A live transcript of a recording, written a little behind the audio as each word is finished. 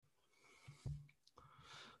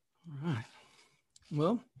All right.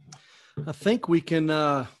 Well, I think we can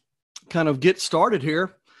kind of get started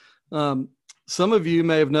here. Some of you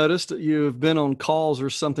may have noticed that you have been on calls or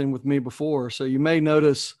something with me before. So you may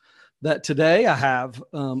notice that today I have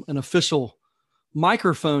an official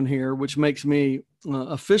microphone here, which makes me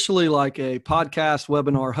officially like a podcast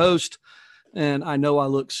webinar host. And I know I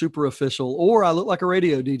look super official, or I look like a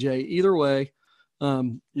radio DJ. Either way,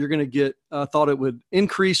 you're going to get, I thought it would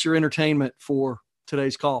increase your entertainment for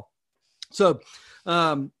today's call. So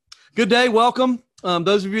good day. Welcome.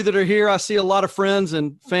 Those of you that are here, I see a lot of friends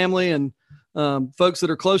and family and folks that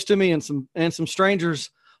are close to me and some strangers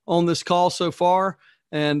on this call so far.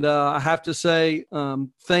 And I have to say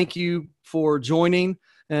thank you for joining.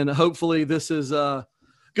 And hopefully this is going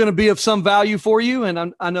to be of some value for you.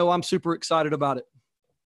 And I know I'm super excited about it.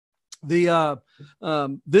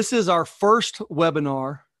 This is our first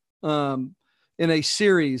webinar in a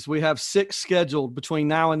series. We have 6 scheduled between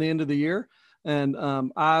now and the end of the year. And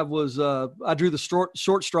I drew the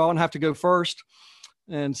short straw and have to go first.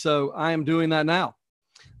 And so I am doing that now.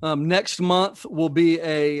 Next month will be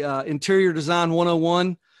a Interior Design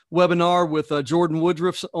 101 webinar with Jordan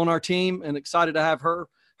Woodruff on our team, and excited to have her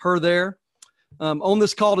there. On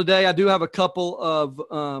this call today, I do have a couple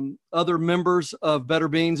of other members of Better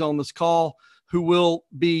Beans on this call who will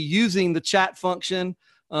be using the chat function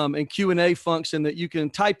and Q&A function that you can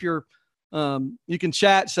type your, you can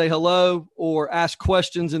chat, say hello, or ask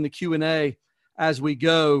questions in the Q&A as we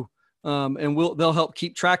go. And they'll help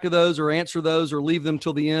keep track of those or answer those or leave them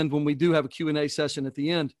till the end when we do have a Q&A session at the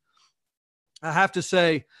end. I have to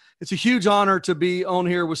say, it's a huge honor to be on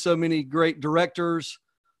here with so many great directors,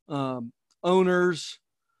 owners,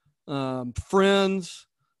 friends,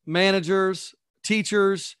 managers,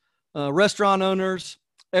 teachers, restaurant owners,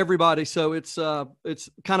 everybody. So it's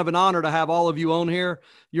kind of an honor to have all of you on here.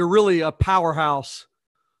 You're really a powerhouse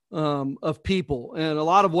of people. And a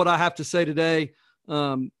lot of what I have to say today,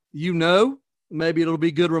 maybe it'll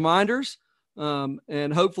be good reminders.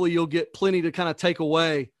 And hopefully you'll get plenty to kind of take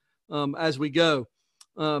away as we go.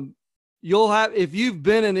 If you've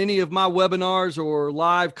been in any of my webinars or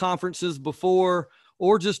live conferences before,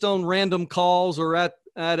 or just on random calls or at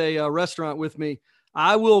a restaurant with me,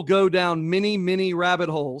 I will go down many, many rabbit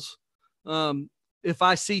holes. If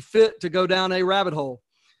I see fit to go down a rabbit hole,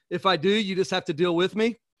 if I do, you just have to deal with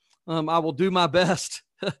me. I will do my best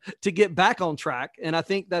to get back on track. And I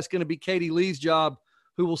think that's going to be Katie Lee's job,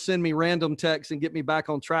 who will send me random texts and get me back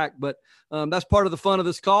on track. But that's part of the fun of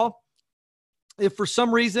this call. If for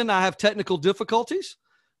some reason I have technical difficulties,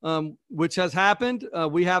 which has happened,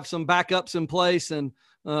 we have some backups in place, and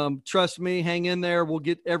trust me, hang in there. We'll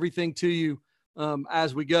get everything to you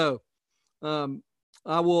as we go.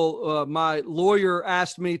 My lawyer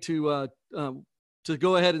asked me to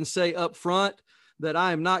go ahead and say up front that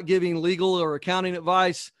I am not giving legal or accounting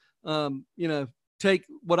advice. Take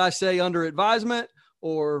what I say under advisement,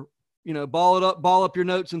 or, ball up your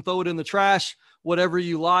notes and throw it in the trash, whatever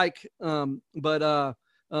you like. But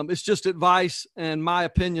it's just advice and my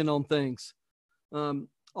opinion on things.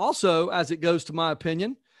 Also, as it goes to my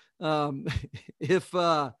opinion, if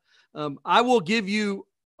I will give you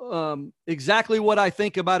exactly what I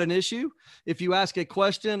think about an issue. If you ask a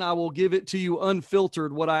question, I will give it to you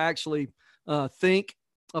unfiltered, what I actually think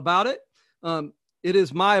about it. It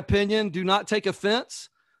is my opinion. Do not take offense.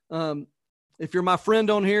 If you're my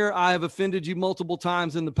friend on here, I have offended you multiple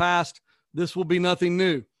times in the past. This will be nothing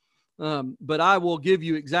new. But I will give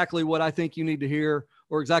you exactly what I think you need to hear,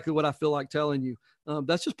 or exactly what I feel like telling you.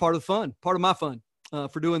 That's just part of the fun, part of my fun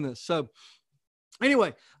for doing this. So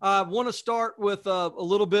anyway, I want to start with a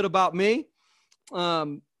little bit about me.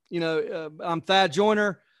 I'm Thad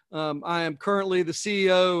Joyner. I am currently the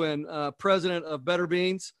CEO and president of Better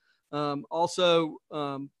Beans. Also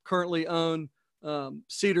currently own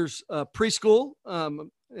Cedars Preschool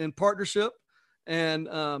in partnership, and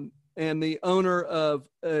the owner of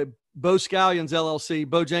Bo Scallions LLC,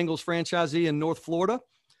 Bojangles franchisee in North Florida.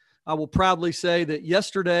 I will proudly say that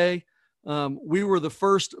yesterday we were the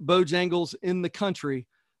first Bojangles in the country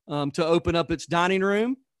to open up its dining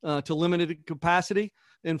room to limited capacity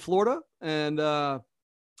in Florida. And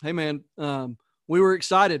hey, man, we we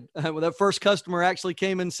when that first customer actually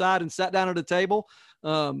came inside and sat down at a table.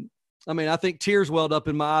 I think tears welled up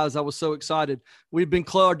in my eyes. I was so excited.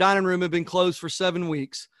 Our dining room had been closed for 7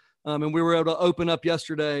 weeks. And we were able to open up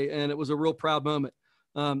yesterday, and it was a real proud moment.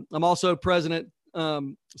 I'm also president,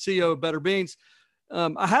 CEO of Better Beans.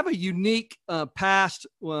 I have a unique past,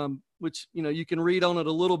 which, you can read on it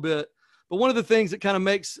a little bit. But one of the things that kind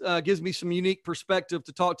of gives me some unique perspective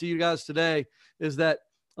to talk to you guys today is that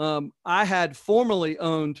I had formerly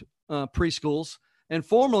owned preschools, and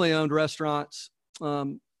formerly owned restaurants.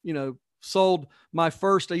 Sold my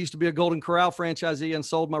first, I used to be a Golden Corral franchisee and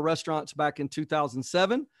sold my restaurants back in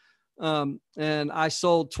 2007. And I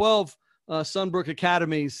sold 12 Sunbrook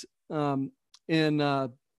Academies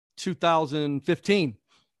in 2015.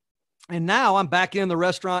 And now I'm back in the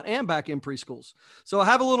restaurant and back in preschools. So I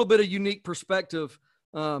have a little bit of unique perspective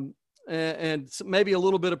and maybe a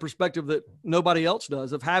little bit of perspective that nobody else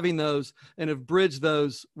does of having those and have bridged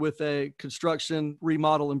those with a construction,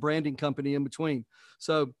 remodel, and branding company in between.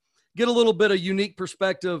 So get a little bit of unique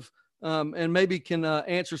perspective and maybe can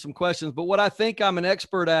answer some questions. But what I think I'm an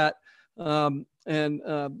expert at, and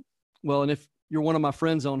if you're one of my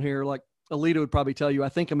friends on here, like Alita would probably tell you, I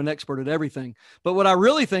think I'm an expert at everything. But what I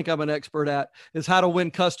really think I'm an expert at is how to win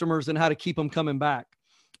customers and how to keep them coming back.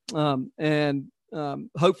 Hopefully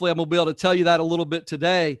I'm going to be able to tell you that a little bit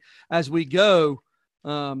today as we go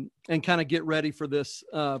and kind of get ready for this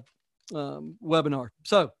webinar.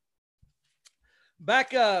 So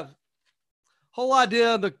back, whole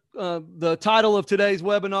idea, the title of today's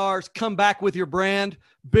webinar is Come Back with Your Brand,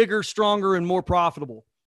 Bigger, Stronger, and More Profitable.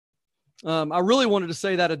 I really wanted to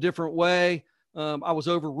say that a different way. I was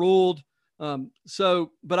overruled.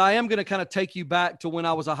 But I am going to kind of take you back to when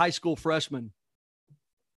I was a high school freshman.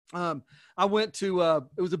 I went to,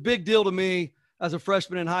 it was a big deal to me as a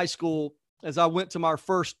freshman in high school as I went to my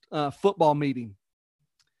first football meeting.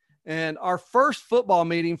 And our first football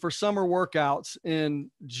meeting for summer workouts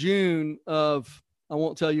in June of, I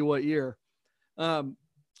won't tell you what year,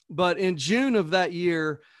 but in June of that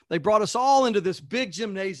year, they brought us all into this big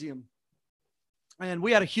gymnasium. And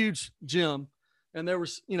we had a huge gym, and there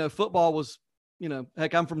was, football was,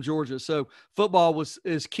 heck, I'm from Georgia. So football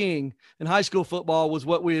is king, and high school football was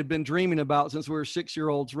what we had been dreaming about since we were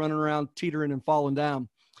 6-year-olds running around teetering and falling down.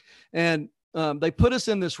 And they put us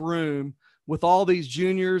in this room with all these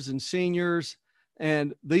juniors and seniors,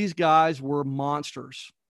 and these guys were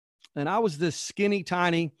monsters. And I was this skinny,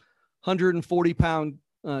 tiny, 140-pound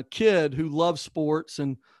kid who loved sports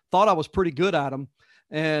and thought I was pretty good at them,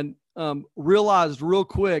 and realized real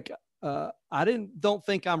quick I don't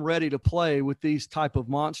think I'm ready to play with these type of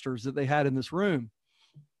monsters that they had in this room.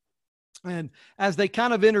 And as they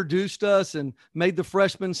kind of introduced us and made the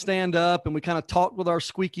freshmen stand up, and we kind of talked with our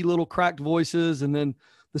squeaky little cracked voices, and then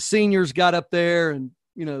the seniors got up there and,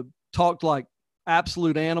 talked like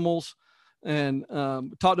absolute animals and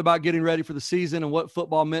talked about getting ready for the season and what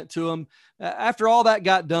football meant to them. After all that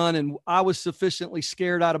got done, and I was sufficiently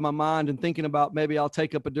scared out of my mind and thinking about maybe I'll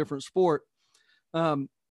take up a different sport,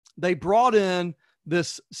 they brought in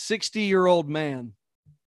this 60-year-old man,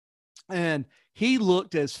 and he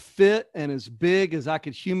looked as fit and as big as I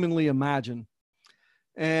could humanly imagine.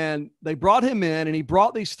 And they brought him in, and he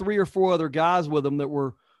brought these 3 or 4 other guys with him that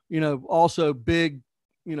were, also big,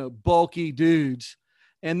 bulky dudes.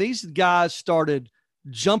 And these guys started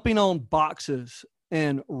jumping on boxes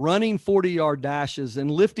and running 40-yard dashes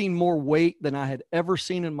and lifting more weight than I had ever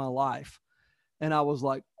seen in my life. And I was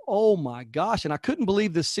like, oh my gosh. And I couldn't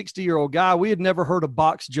believe this 60-year-old guy. We had never heard of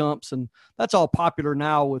box jumps, and that's all popular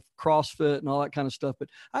now with CrossFit and all that kind of stuff. But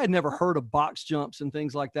I had never heard of box jumps and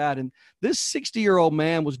things like that. And this 60-year-old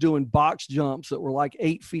man was doing box jumps that were like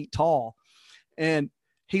 8 feet tall. And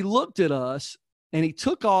he looked at us, and he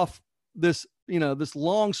took off this, this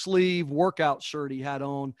long sleeve workout shirt he had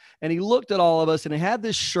on. And he looked at all of us, and he had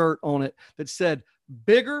this shirt on it that said,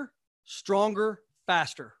 bigger, stronger,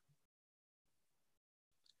 faster.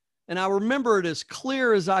 And I remember it as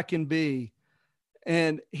clear as I can be.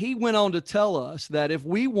 And he went on to tell us that if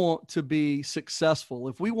we want to be successful,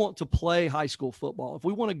 if we want to play high school football, if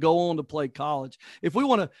we want to go on to play college, if we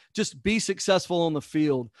want to just be successful on the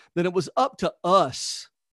field, then it was up to us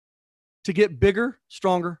to get bigger,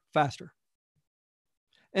 stronger, faster.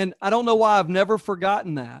 And I don't know why I've never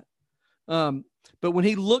forgotten that. But when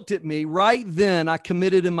he looked at me, right then I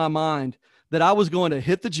committed in my mind that I was going to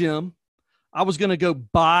hit the gym. I was going to go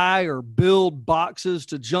buy or build boxes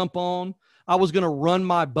to jump on. I was going to run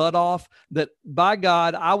my butt off, that by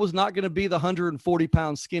God, I was not going to be the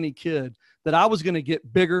 140-pound skinny kid, that I was going to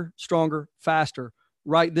get bigger, stronger, faster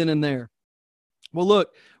right then and there. Well,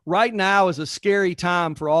 look, right now is a scary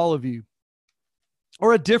time for all of you,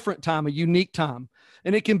 or a different time, a unique time.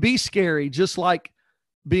 And it can be scary, just like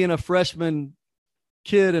being a freshman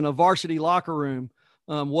kid in a varsity locker room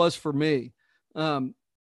was for me.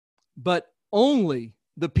 But only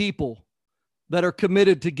the people that are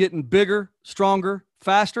committed to getting bigger, stronger,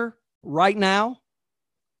 faster right now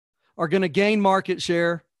are going to gain market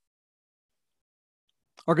share,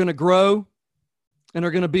 are going to grow, and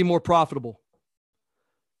are going to be more profitable.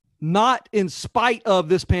 Not in spite of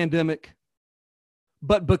this pandemic,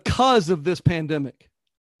 but because of this pandemic.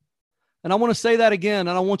 And I want to say that again,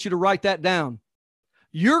 and I want you to write that down.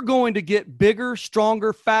 You're going to get bigger,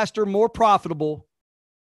 stronger, faster, more profitable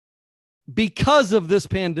because of this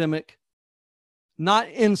pandemic, not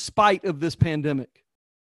in spite of this pandemic.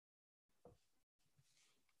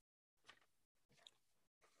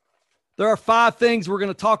 There are 5 things we're going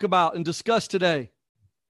to talk about and discuss today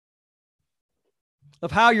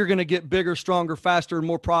of how you're going to get bigger, stronger, faster, and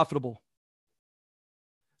more profitable.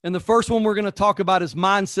 And the first one we're going to talk about is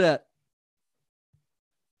mindset.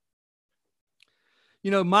 You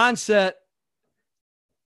know, mindset,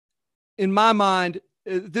 in my mind,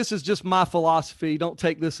 this is just my philosophy. Don't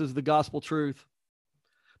take this as the gospel truth.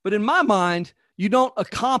 But in my mind, you don't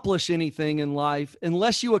accomplish anything in life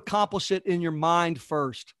unless you accomplish it in your mind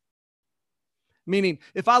first. Meaning,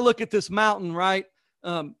 if I look at this mountain, right,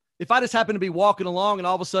 if I just happen to be walking along and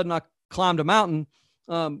all of a sudden I climbed a mountain,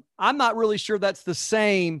 I'm not really sure that's the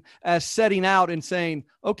same as setting out and saying,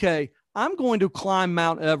 okay, I'm going to climb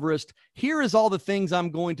Mount Everest. Here is all the things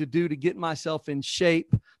I'm going to do to get myself in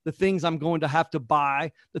shape, the things I'm going to have to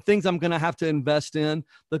buy, the things I'm going to have to invest in,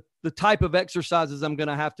 the type of exercises I'm going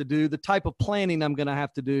to have to do, the type of planning I'm going to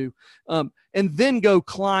have to do, and then go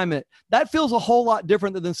climb it. That feels a whole lot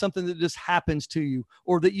different than something that just happens to you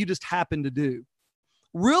or that you just happen to do.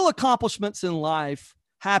 Real accomplishments in life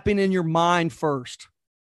happen in your mind first.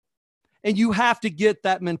 And you have to get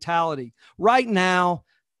that mentality. Right now,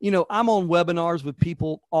 you know, I'm on webinars with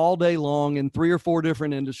people all day long in 3 or 4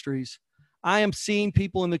 different industries. I am seeing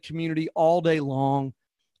people in the community all day long.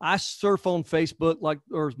 I surf on Facebook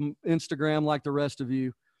or Instagram like the rest of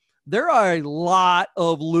you. There are a lot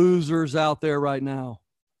of losers out there right now.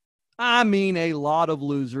 I mean, a lot of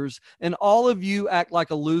losers. And all of you act like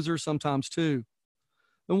a loser sometimes too.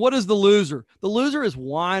 And what is the loser? The loser is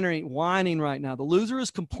whining right now. The loser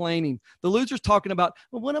is complaining. The loser is talking about,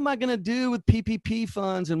 well, what am I going to do with PPP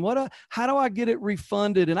funds and how do I get it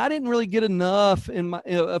refunded? And I didn't really get enough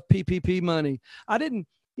of PPP money.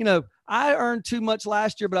 I earned too much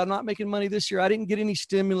last year, but I'm not making money this year. I didn't get any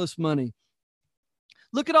stimulus money.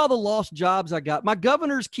 Look at all the lost jobs I got. My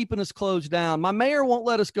governor's keeping us closed down. My mayor won't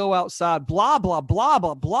let us go outside. Blah, blah, blah,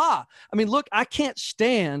 blah, blah. I mean, look, I can't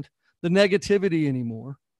stand the negativity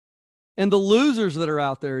anymore and the losers that are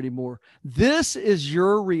out there anymore. This is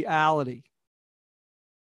your reality.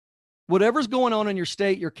 Whatever's going on in your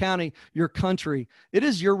state, your county, your country, it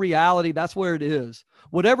is your reality. That's where it is.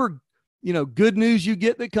 Whatever, good news you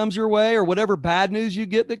get that comes your way or whatever bad news you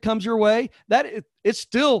get that comes your way, it's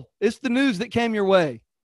the news that came your way.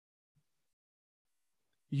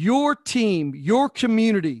 Your team, your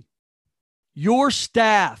community, your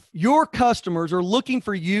staff, your customers are looking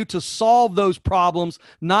for you to solve those problems,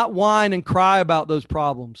 not whine and cry about those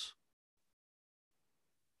problems.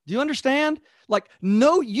 Do you understand?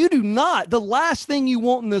 No, you do not. The last thing you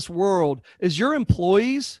want in this world is your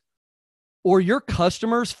employees or your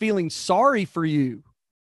customers feeling sorry for you.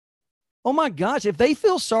 Oh my gosh, if they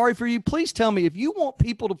feel sorry for you, please tell me. If you want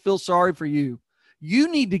people to feel sorry for you,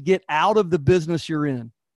 you need to get out of the business you're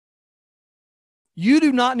in. You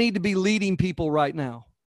do not need to be leading people right now.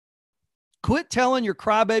 Quit telling your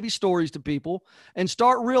crybaby stories to people and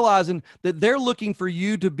start realizing that they're looking for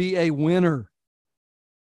you to be a winner.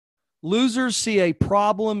 Losers see a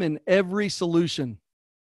problem in every solution.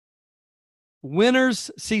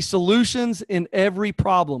 Winners see solutions in every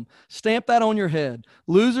problem. Stamp that on your head.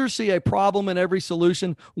 Losers see a problem in every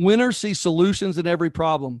solution. Winners see solutions in every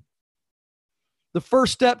problem. The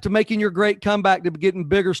first step to making your great comeback, to getting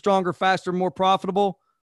bigger, stronger, faster, more profitable,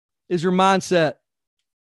 is your mindset.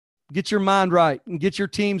 Get your mind right and get your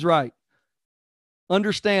teams right.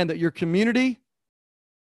 Understand that your community,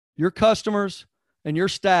 your customers, and your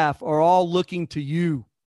staff are all looking to you.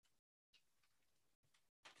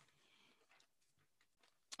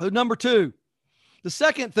 Number 2, the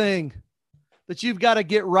second thing that you've got to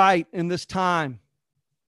get right in this time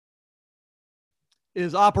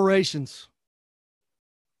is operations.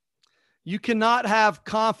 You cannot have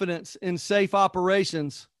confidence in safe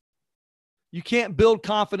operations. You can't build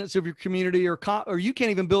confidence of your community or you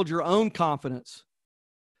can't even build your own confidence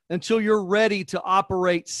until you're ready to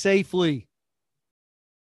operate safely.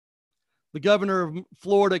 The governor of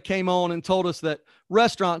Florida came on and told us that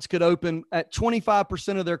restaurants could open at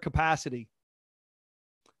 25% of their capacity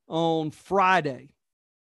on Friday.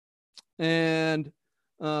 And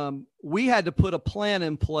we had to put a plan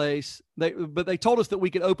in place, but they told us that we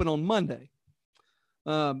could open on Monday.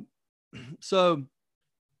 So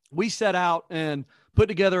we set out and put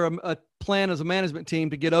together a plan as a management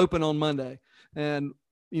team to get open on Monday. And,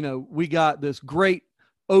 we got this great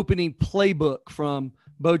opening playbook from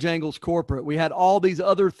Bojangles corporate. We had all these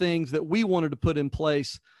other things that we wanted to put in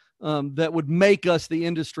place that would make us the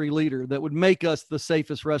industry leader, that would make us the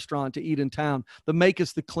safest restaurant to eat in town, that make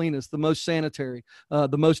us the cleanest, the most sanitary,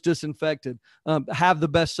 the most disinfected, have the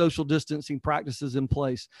best social distancing practices in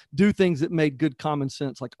place, do things that made good common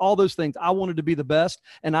sense. Like all those things, I wanted to be the best,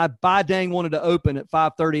 and I by dang wanted to open at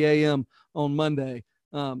 5:30 a.m. on Monday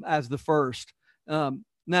as the first.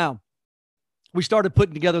 Now, we started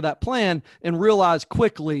putting together that plan and realized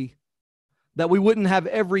quickly that we wouldn't have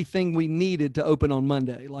everything we needed to open on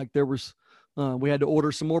Monday. Like there was, we had to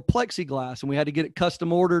order some more plexiglass, and we had to get it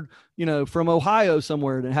custom ordered, from Ohio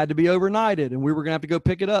somewhere, and it had to be overnighted, and we were going to have to go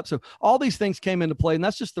pick it up. So all these things came into play, and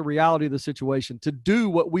that's just the reality of the situation. To do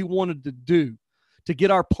what we wanted to do, to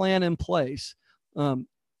get our plan in place,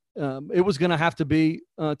 it was going to have to be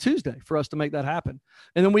Tuesday for us to make that happen.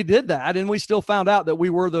 And then we did that, and we still found out that we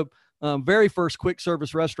were the very first quick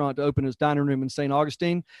service restaurant to open its dining room in St.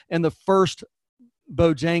 Augustine, and the first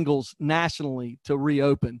Bojangles nationally to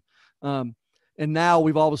reopen. And now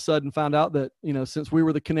we've all of a sudden found out that, since we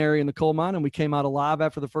were the canary in the coal mine and we came out alive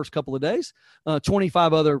after the first couple of days,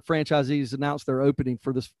 25 other franchisees announced their opening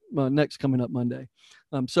for this next coming up Monday.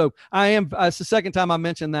 So it's the second time I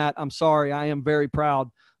mentioned that. I'm sorry. I am very proud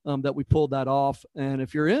that we pulled that off. And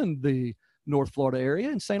if you're in the North Florida area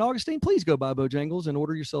in St. Augustine, please go by Bojangles and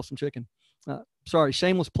order yourself some chicken. Sorry,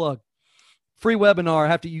 shameless plug. Free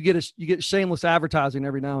webinar. You get shameless advertising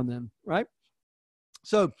every now and then, right?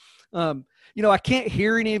 So, I can't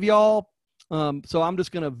hear any of y'all. So I'm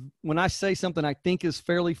just gonna, when I say something I think is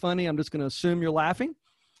fairly funny, I'm just gonna assume you're laughing.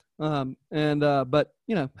 But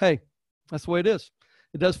hey, that's the way it is.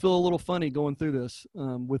 It does feel a little funny going through this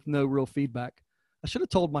with no real feedback. I should have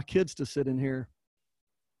told my kids to sit in here.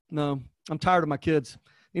 No, I'm tired of my kids.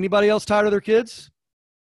 Anybody else tired of their kids?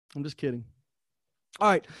 I'm just kidding. All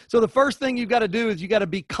right. So the first thing you've got to do is you got to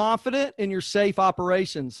be confident in your safe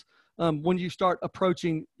operations when you start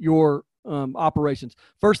approaching your operations.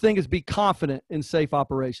 First thing is be confident in safe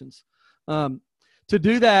operations. To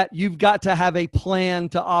do that, you've got to have a plan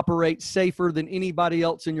to operate safer than anybody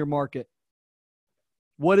else in your market.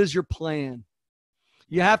 What is your plan?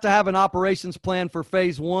 You have to have an operations plan for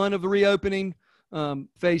phase 1 of the reopening,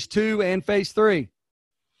 phase 2, and phase 3.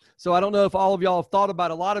 So I don't know if all of y'all have thought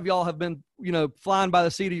about it. A lot of y'all have been, flying by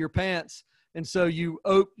the seat of your pants. And so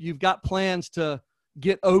you've got plans to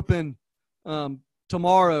get open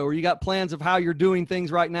tomorrow, or you got plans of how you're doing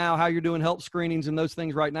things right now, how you're doing health screenings and those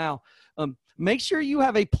things right now. Make sure you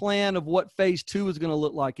have a plan of what phase 2 is going to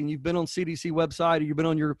look like. And you've been on CDC website, or you've been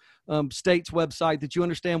on your state's website, that you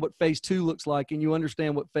understand what phase 2 looks like, and you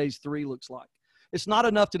understand what phase 3 looks like. It's not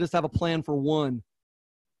enough to just have a plan for one.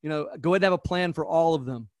 Go ahead and have a plan for all of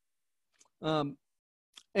them.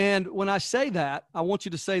 And when I say that, I want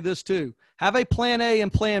you to say this too. Have a plan A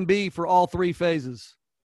and plan B for all 3 phases.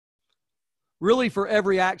 Really for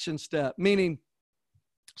every action step, meaning,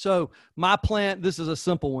 so my plan, this is a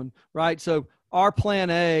simple one, right? So our plan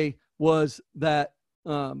A was that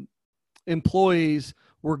employees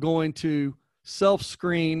were going to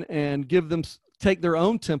self-screen and take their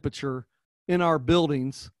own temperature in our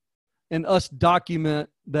buildings, and us document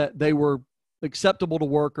that they were acceptable to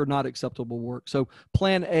work or not acceptable to work. So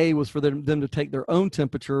plan A was for them to take their own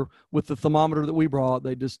temperature with the thermometer that we brought.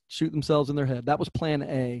 They just shoot themselves in their head. That was plan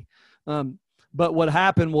A. But what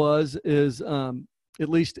happened is at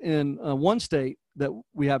least in one state that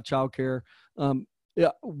we have childcare,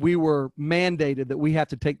 we were mandated that we have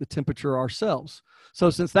to take the temperature ourselves. So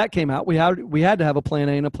since that came out, we had to have a plan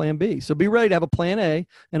A and a plan B. So be ready to have a plan A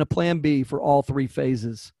and a plan B for all 3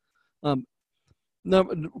 phases.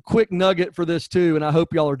 Quick nugget for this too, and I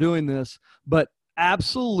hope y'all are doing this, but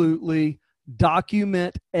absolutely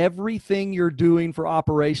document everything you're doing for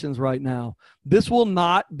operations right now. This will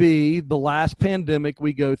not be the last pandemic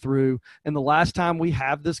we go through and the last time we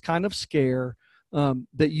have this kind of scare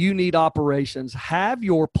that you need operations. Have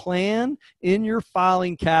your plan in your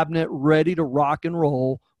filing cabinet ready to rock and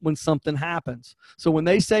roll when something happens. So when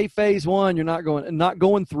they say phase 1, you're not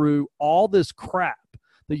going through all this crap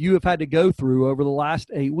that you have had to go through over the last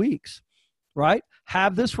 8 weeks, right?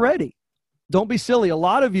 Have this ready. Don't be silly. A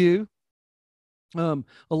lot of you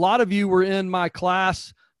were in my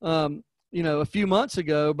class, a few months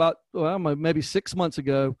ago, maybe 6 months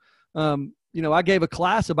ago. I gave a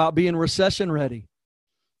class about being recession ready.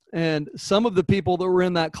 And some of the people that were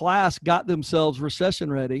in that class got themselves recession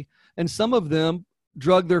ready, and some of them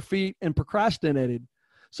dragged their feet and procrastinated.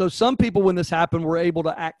 So some people, when this happened, were able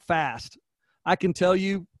to act fast. I can tell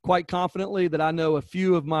you quite confidently that I know a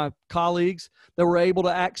few of my colleagues that were able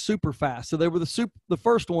to act super fast. So they were the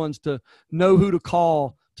first ones to know who to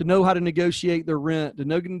call to know how to negotiate their rent, to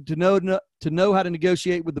know how to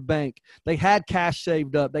negotiate with the bank. They had cash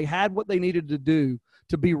saved up. They had what they needed to do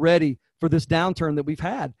to be ready for this downturn that we've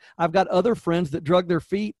had. I've got other friends that drug their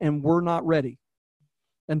feet and were not ready.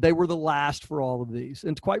 And they were the last for all of these.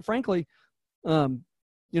 And quite frankly,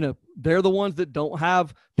 they're the ones that don't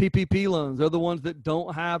have PPP loans. They're the ones that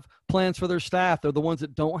don't have plans for their staff. They're the ones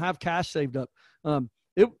that don't have cash saved up.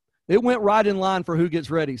 It went right in line for who gets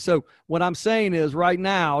ready. So what I'm saying is right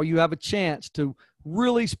now you have a chance to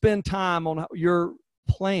really spend time on your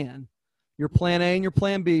plan A and your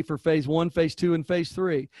plan B for phase 1, phase 2, and phase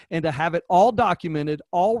 3, and to have it all documented,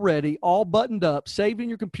 all ready, all buttoned up, saved in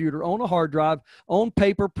your computer, on a hard drive, on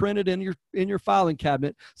paper, printed in your filing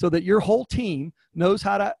cabinet, so that your whole team knows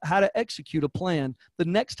how to execute a plan the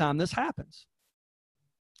next time this happens.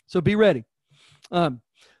 So be ready.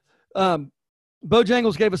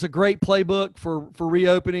 Bojangles gave us a great playbook for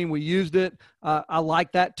reopening. We used it. I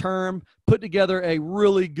like that term. Put together a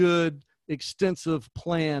really good, extensive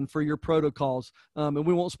plan for your protocols. And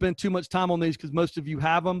we won't spend too much time on these because most of you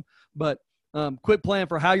have them, but quick plan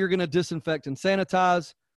for how you're going to disinfect and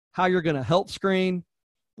sanitize, how you're going to health screen,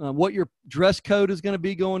 what your dress code is going to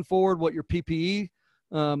be going forward, what your PPE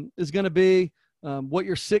is going to be, what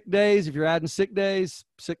your sick days, if you're adding sick days,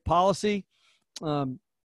 sick policy,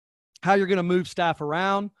 how you're going to move staff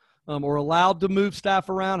around or allowed to move staff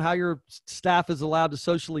around, how your staff is allowed to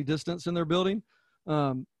socially distance in their building.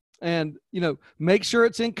 And, make sure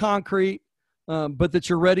it's in concrete, but that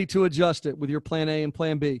you're ready to adjust it with your plan A and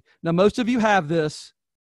plan B. Now, most of you have this,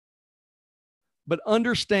 but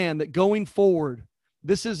understand that going forward,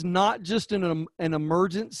 this is not just an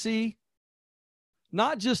emergency,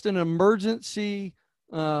 not just an emergency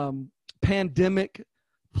pandemic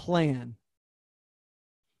plan.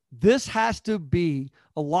 This has to be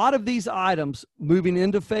a lot of these items moving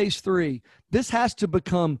into phase 3. This has to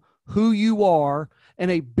become who you are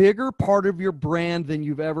and a bigger part of your brand than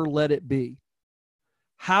you've ever let it be.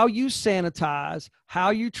 How you sanitize, how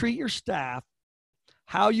you treat your staff,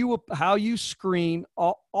 how you screen,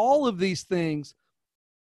 all of these things.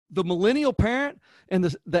 The millennial parent and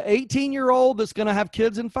the 18-year-old that's going to have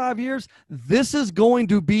kids in 5 years, this is going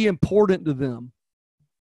to be important to them.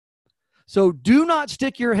 So do not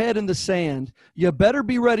stick your head in the sand. You better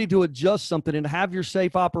be ready to adjust something and have your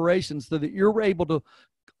safe operations so that you're able to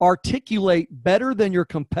articulate better than your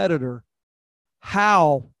competitor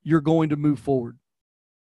how you're going to move forward.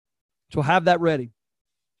 So have that ready.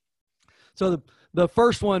 So the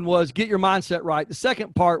first one was get your mindset right. The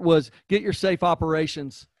second part was get your safe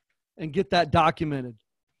operations and get that documented.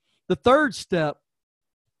 The third step,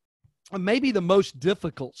 and maybe the most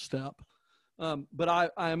difficult step, but I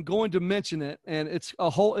am going to mention it, and it's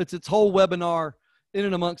its whole webinar in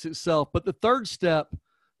and amongst itself. But the third step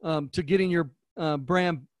to getting your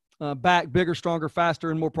brand back bigger, stronger,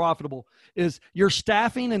 faster, and more profitable is your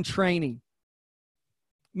staffing and training.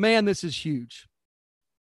 Man, this is huge,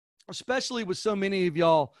 especially with so many of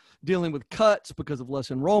y'all dealing with cuts because of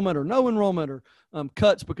less enrollment or no enrollment, or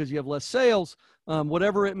cuts because you have less sales,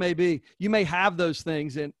 whatever it may be. You may have those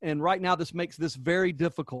things, and right now this makes this very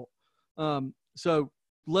difficult. So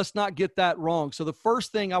let's not get that wrong. So the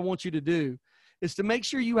first thing I want you to do is to make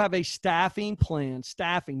sure you have a staffing plan,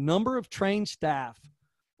 number of trained staff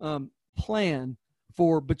plan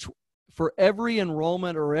for every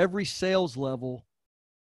enrollment or every sales level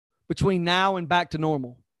between now and back to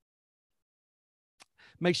normal.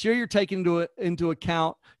 Make sure you're taking into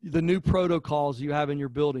account the new protocols you have in your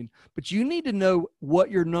building. But you need to know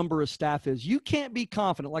what your number of staff is. You can't be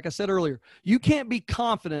confident, like I said earlier, you can't be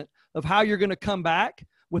confident of how you're going to come back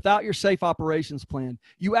without your safe operations plan.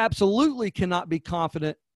 You absolutely cannot be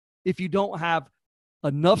confident if you don't have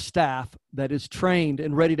enough staff that is trained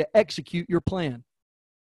and ready to execute your plan.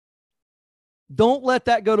 Don't let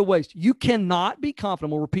that go to waste. You cannot be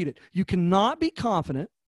confident. We'll repeat it. You cannot be confident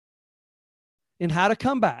in how to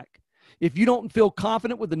come back if you don't feel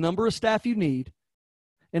confident with the number of staff you need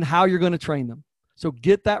and how you're going to train them. So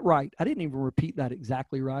get that right. I didn't even repeat that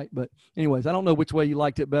exactly right, but anyways, I don't know which way you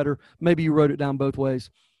liked it better. Maybe you wrote it down both ways.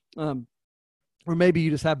 Or maybe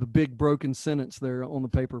you just have a big broken sentence there on the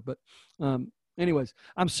paper. But anyways,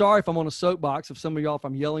 I'm sorry if I'm on a soapbox, if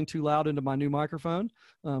I'm yelling too loud into my new microphone,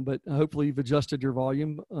 but hopefully you've adjusted your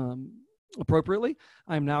volume appropriately.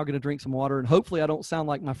 I'm now going to drink some water, and hopefully I don't sound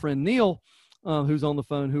like my friend Neil, who's on the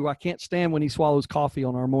phone, who I can't stand when he swallows coffee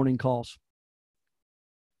on our morning calls.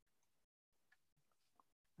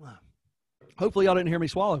 Hopefully y'all didn't hear me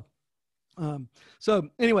swallow.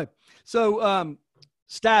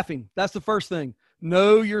 Staffing, that's the first thing.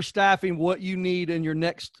 Know your staffing, what you need in your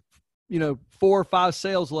next, 4 or 5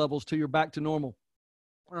 sales levels till you're back to normal.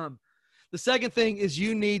 The second thing is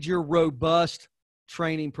you need your robust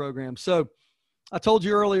training program. So I told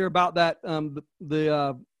you earlier about that,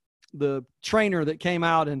 the trainer that came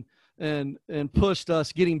out and pushed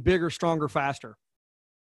us getting bigger, stronger, faster.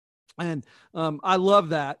 And I love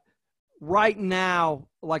that. Right now,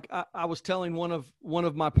 like I was telling one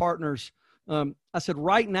of my partners, I said,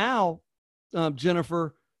 right now,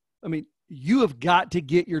 Jennifer, I mean, you have got to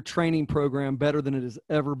get your training program better than it has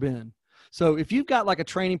ever been. So if you've got like a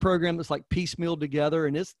training program that's like piecemealed together,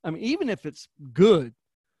 and even if it's good,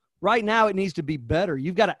 right now it needs to be better.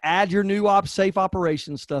 You've got to add your new safe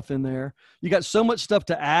operations stuff in there. You got so much stuff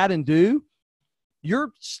to add and do.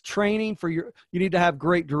 Your training you need to have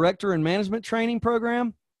great director and management training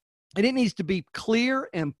program. And it needs to be clear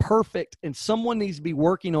and perfect, and someone needs to be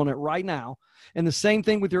working on it right now. And the same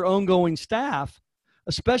thing with your ongoing staff,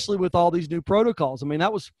 especially with all these new protocols. I mean,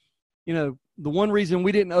 that was, the one reason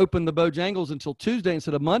we didn't open the Bojangles until Tuesday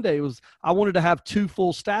instead of Monday was I wanted to have 2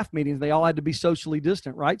 full staff meetings. They all had to be socially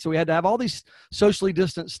distant, right? So we had to have all these socially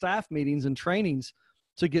distant staff meetings and trainings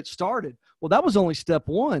to get started. Well, that was only step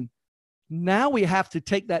 1. Now we have to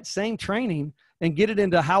take that same training and get it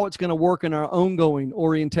into how it's going to work in our ongoing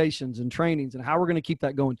orientations and trainings and how we're going to keep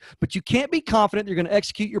that going. But you can't be confident you're going to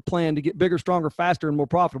execute your plan to get bigger, stronger, faster, and more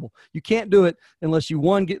profitable. You can't do it unless you,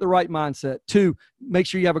 1, get the right mindset. 2, make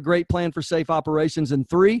sure you have a great plan for safe operations. And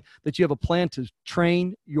 3, that you have a plan to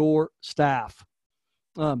train your staff.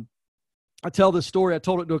 I tell this story. I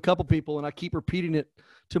told it to a couple people, and I keep repeating it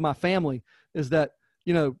to my family, is that,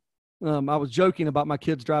 I was joking about my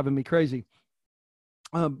kids driving me crazy.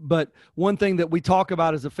 But one thing that we talk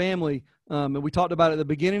about as a family, and we talked about it at the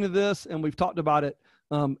beginning of this, and we've talked about it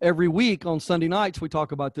every week on Sunday nights, we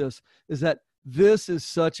talk about this, is that this is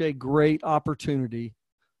such a great opportunity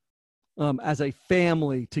as a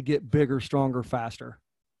family to get bigger, stronger, faster.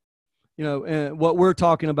 And what we're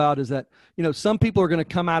talking about is that, some people are going to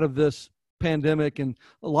come out of this pandemic, and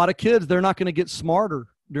a lot of kids, they're not going to get smarter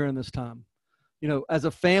during this time. As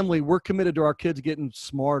a family, we're committed to our kids getting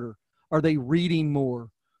smarter. Are they reading more?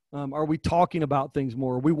 Are we talking about things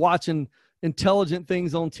more? Are we watching intelligent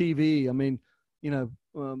things on TV? I mean,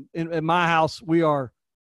 in my house, we are,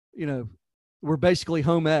 we're basically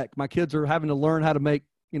home ec. My kids are having to learn how to make,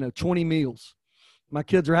 20 meals. My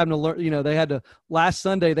kids are having to learn, last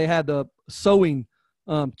Sunday, they had the sewing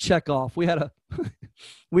check off. I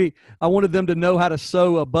wanted them to know how to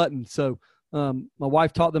sew a button. So my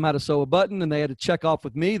wife taught them how to sew a button, and they had to check off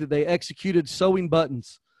with me that they executed sewing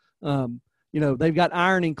buttons. They've got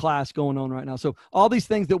ironing class going on right now. So all these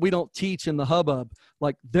things that we don't teach in the hubbub,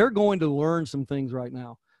 like they're going to learn some things right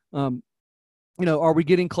now. Are we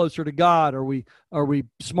getting closer to God? Are we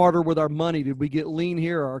smarter with our money? Did we get lean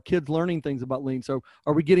here? Are our kids learning things about lean? So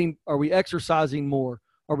are we exercising more?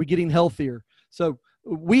 Are we getting healthier? So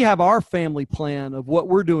we have our family plan of what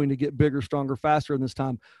we're doing to get bigger, stronger, faster in this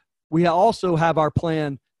time. We also have our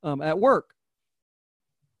plan at work.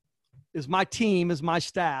 Is my team, is my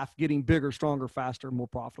staff getting bigger, stronger, faster, more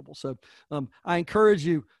profitable? So I encourage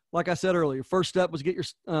you, like I said earlier, first step was get your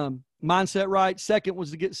mindset right. Second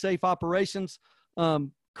was to get safe operations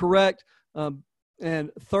correct.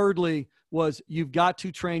 And thirdly was you've got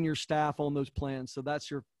to train your staff on those plans. So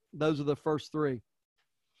those are the first 3.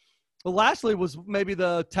 Well, lastly was maybe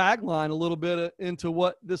the tagline a little bit into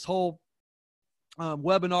what this whole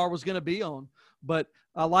webinar was going to be on. But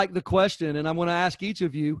I like the question, and I'm going to ask each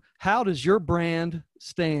of you, how does your brand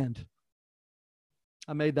stand?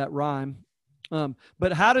 I made that rhyme.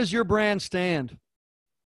 But how does your brand stand?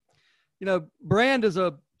 Brand is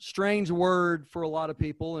a strange word for a lot of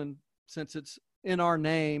people, and since it's in our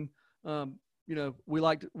name, we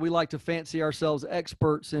like to fancy ourselves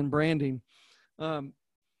experts in branding.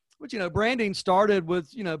 But branding started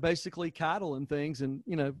with basically cattle and things, and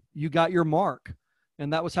you got your mark,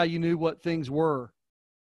 and that was how you knew what things were.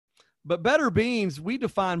 But Better Beans, we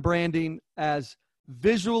define branding as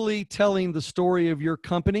visually telling the story of your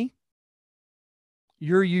company,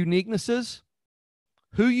 your uniquenesses,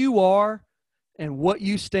 who you are, and what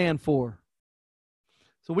you stand for.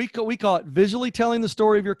 So we call it visually telling the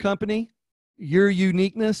story of your company, your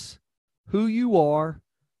uniqueness, who you are,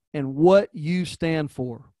 and what you stand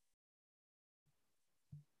for.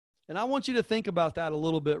 And I want you to think about that a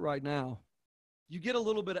little bit right now. You get a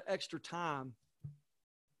little bit of extra time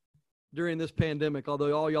during this pandemic,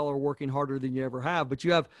 although all y'all are working harder than you ever have, but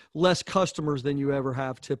you have less customers than you ever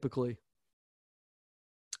have typically.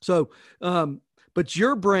 So, but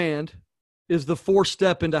your brand is the 4th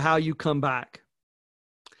step into how you come back.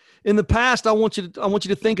 In the past, I want you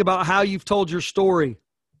to think about how you've told your story.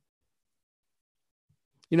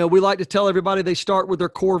 We like to tell everybody they start with their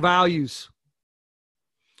core values.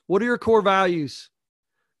 What are your core values?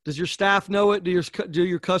 Does your staff know it? Do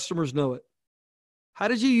your customers know it? How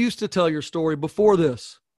did you used to tell your story before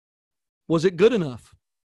this? Was it good enough?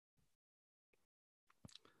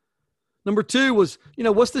 Number 2 was,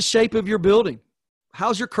 what's the shape of your building?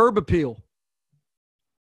 How's your curb appeal?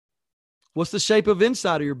 What's the shape of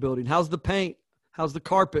inside of your building? How's the paint? How's the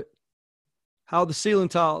carpet? How are the ceiling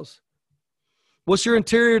tiles? What's your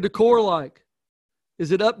interior decor like?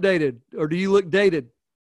 Is it updated or do you look dated?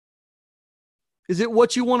 Is it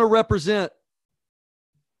what you want to represent?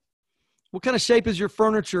 What kind of shape is your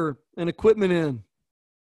furniture and equipment in?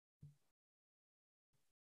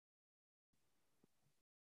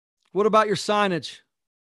 What about your signage,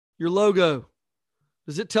 your logo?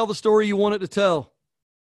 Does it tell the story you want it to tell?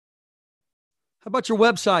 How about your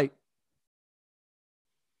website?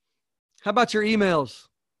 How about your emails?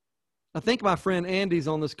 I think my friend Andy's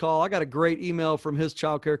on this call. I got a great email from his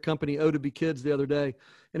childcare company, O to Be Kids, the other day,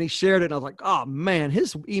 and he shared it, and I was like, oh, man,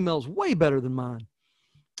 his email's way better than mine.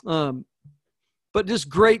 But just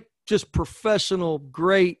great, just professional,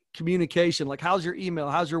 great communication. Like, how's your email?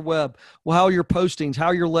 How's your web? Well, how are your postings? How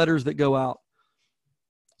are your letters that go out?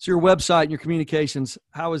 So your website and your communications,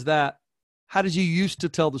 how is that? How did you used to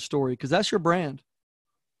tell the story? Because that's your brand.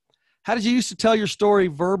 How did you used to tell your story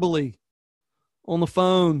verbally, on the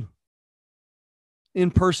phone,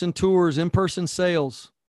 in-person tours, in-person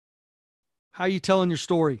sales? How are you telling your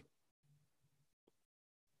story?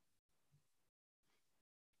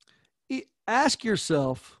 Ask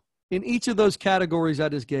yourself, in each of those categories I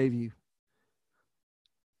just gave you,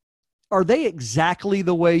 are they exactly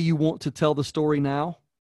the way you want to tell the story now?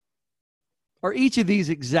 Are each of these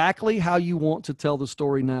exactly how you want to tell the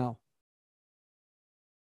story now?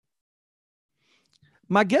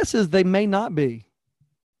 My guess is they may not be.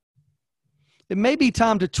 It may be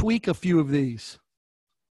time to tweak a few of these.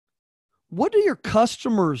 What do your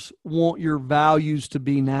customers want your values to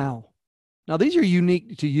be now? Now, these are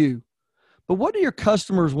unique to you, but what do your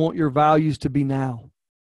customers want your values to be now?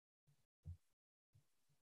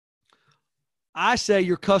 I say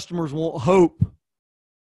your customers want hope,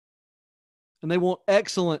 and they want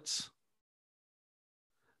excellence.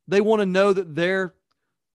 They want to know that their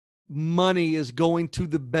money is going to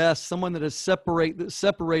the best, someone that has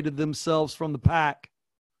separated themselves from the pack.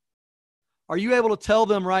 Are you able to tell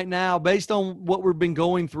them right now, based on what we've been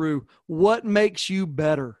going through, what makes you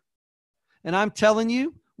better? And I'm telling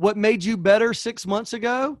you, what made you better 6 months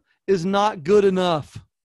ago is not good enough,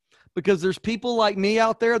 because there's people like me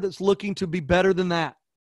out there that's looking to be better than that.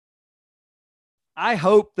 I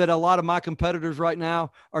hope that a lot of my competitors right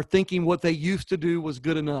now are thinking what they used to do was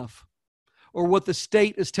good enough, or what the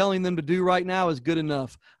state is telling them to do right now is good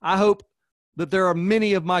enough. I hope that there are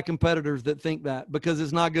many of my competitors that think that, because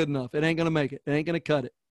it's not good enough. It ain't going to make it. It ain't going to cut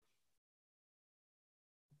it.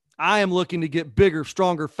 I am looking to get bigger,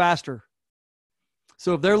 stronger, faster.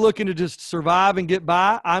 So if they're looking to just survive and get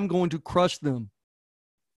by, I'm going to crush them.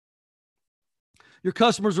 Your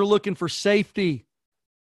customers are looking for safety.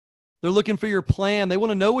 They're looking for your plan. They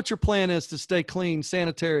want to know what your plan is to stay clean,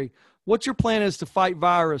 sanitary. What your plan is to fight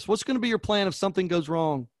virus. What's going to be your plan if something goes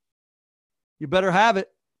wrong? You better have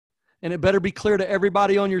it, and it better be clear to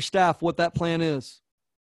everybody on your staff what that plan is.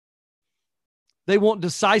 They want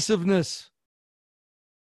decisiveness.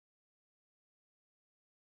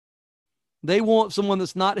 They want someone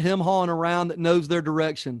that's not hem-hawing around, that knows their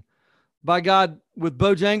direction. By God, with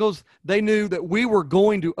Bojangles, they knew that we were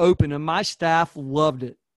going to open, and my staff loved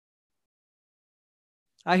it.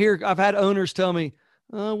 I've had owners tell me,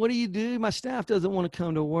 what do you do? My staff doesn't want to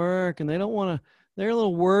come to work, and they're a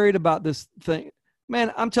little worried about this thing.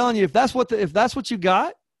 Man, I'm telling you, if that's what you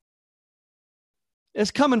got,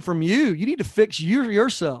 it's coming from you. You need to fix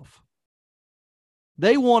yourself.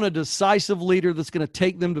 They want a decisive leader that's going to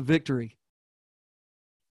take them to victory.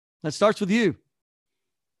 That starts with you.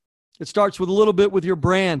 It starts with a little bit with your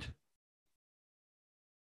brand.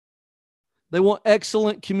 They want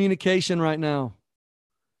excellent communication right now.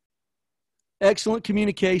 Excellent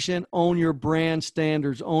communication on your brand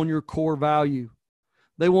standards, on your core value.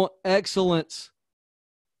 They want excellence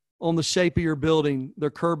on the shape of your building,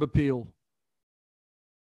 their curb appeal.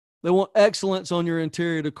 They want excellence on your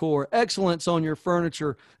interior decor, excellence on your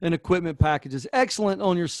furniture and equipment packages, excellent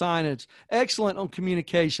on your signage, excellent on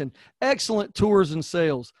communication, excellent tours and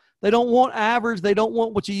sales. They don't want average. They don't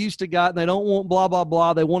want what you used to got. They don't want blah, blah,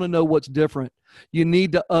 blah. They want to know what's different. You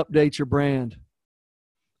need to update your brand.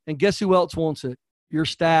 And guess who else wants it? Your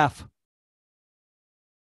staff.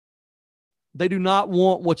 They do not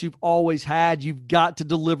want what you've always had. You've got to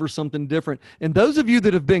deliver something different. And those of you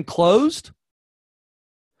that have been closed,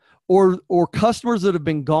 or customers that have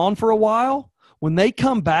been gone for a while, When they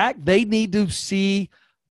come back, they need to see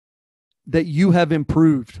that you have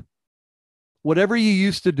improved. Whatever you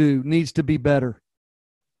used to do needs to be better.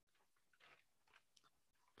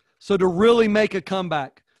 So to really make a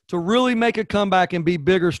comeback, and be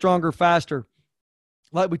bigger, stronger, faster,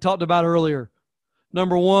 like we talked about earlier.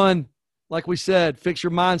 Number one, like we said, fix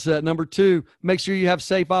your mindset. Number two, make sure you have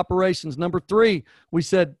safe operations. Number three, we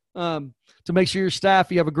said to make sure your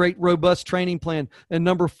staff, you have a great, robust training plan. And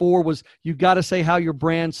number four was you got to say how your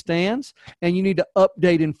brand stands, and you need to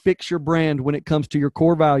update and fix your brand when it comes to your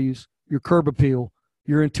core values, your curb appeal,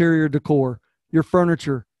 your interior decor, your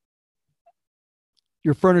furniture,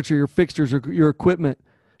 your fixtures, your equipment,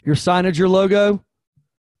 your signage, your logo,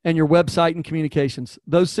 and your website and communications.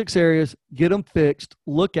 Those 6 areas, get them fixed,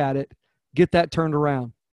 look at it, get that turned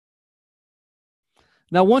around.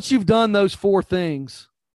 Now, once you've done those 4 things,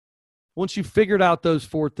 once you've figured out those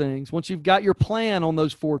 4 things, once you've got your plan on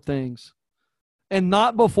those 4 things, and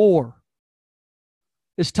not before,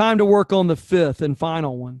 it's time to work on the 5th and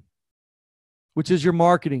final one, which is your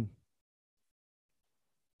marketing.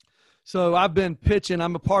 So I've been pitching,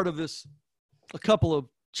 I'm a part of a couple of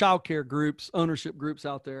childcare groups, ownership groups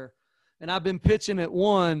out there. And I've been pitching at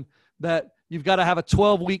one that you've got to have a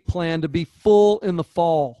 12-week plan to be full in the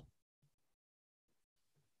fall.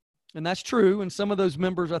 And that's true. And some of those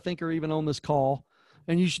members, I think, are even on this call.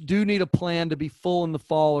 And you do need a plan to be full in the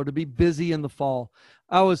fall, or to be busy in the fall.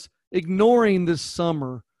 I was ignoring this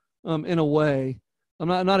summer in a way. I'm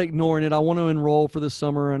not ignoring it. I want to enroll for this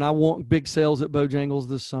summer, and I want big sales at Bojangles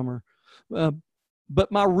this summer. But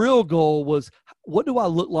my real goal was, what do I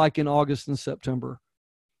look like in August and September?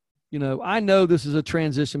 You know, I know this is a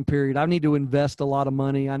transition period. I need to invest a lot of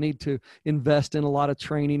money. I need to invest in a lot of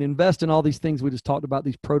training, invest in all these things we just talked about,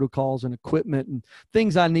 these protocols and equipment and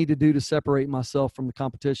things I need to do to separate myself from the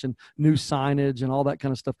competition, new signage and all that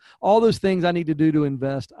kind of stuff. All those things I need to do to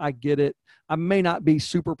invest. I get it. I may not be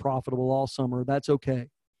super profitable all summer. That's okay.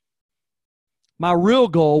 My real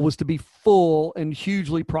goal was to be full and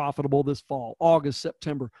hugely profitable this fall, August,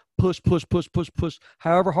 September. Push.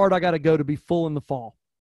 However hard I got to go to be full in the fall.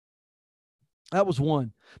 That was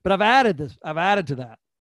one. But I've added to that.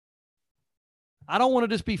 I don't want to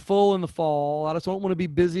just be full in the fall. I just don't want to be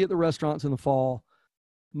busy at the restaurants in the fall.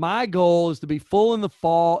 My goal is to be full in the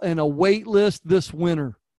fall and a wait list this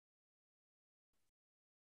winter.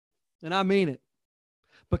 And I mean it.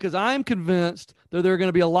 Because I'm convinced that there are going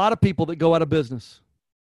to be a lot of people that go out of business.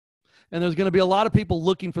 And there's going to be a lot of people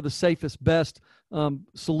looking for the safest, best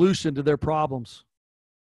solution to their problems.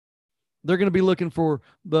 They're going to be looking for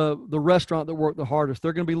the restaurant that worked the hardest.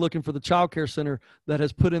 They're going to be looking for the child care center that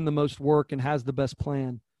has put in the most work and has the best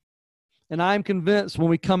plan. And I'm convinced when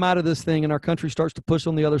we come out of this thing and our country starts to push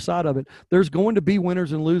on the other side of it, there's going to be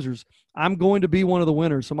winners and losers. I'm going to be one of the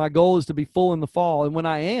winners. So my goal is to be full in the fall. And when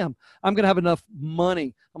I am, I'm going to have enough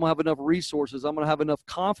money. I'm going to have enough resources. I'm going to have enough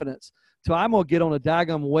confidence. So I'm going to get on a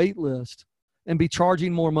daggum wait list and be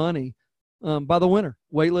charging more money by the winner,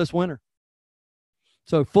 wait list winner.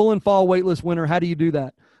 So full and fall wait list winner, how do you do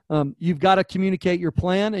that? You've got to communicate your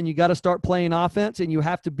plan, and you got to start playing offense, and you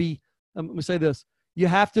have to be, let me say this, you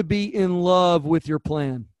have to be in love with your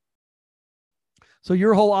plan. So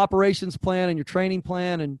your whole operations plan and your training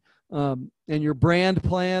plan and your brand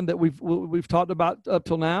plan that we've talked about up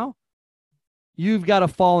till now, you've got to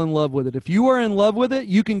fall in love with it. If you are in love with it,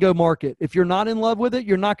 you can go market. If you're not in love with it,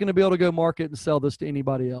 you're not going to be able to go market and sell this to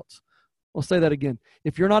anybody else. I'll say that again.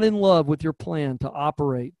 If you're not in love with your plan to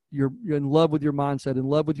operate, you're in love with your mindset, in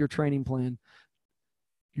love with your training plan,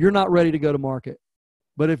 you're not ready to go to market.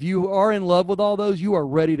 But if you are in love with all those, you are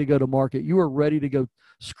ready to go to market. You are ready to go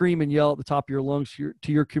scream and yell at the top of your lungs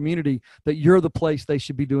to your community that you're the place they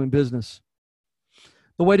should be doing business.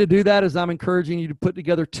 The way to do that is I'm encouraging you to put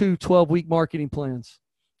together 2 12-week marketing plans.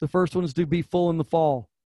 The first one is to be full in the fall.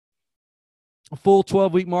 A full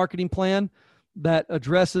 12-week marketing plan that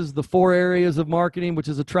addresses the 4 areas of marketing, which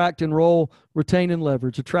is attract, enroll, retain, and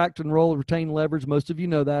leverage. Attract, enroll, retain, leverage. Most of you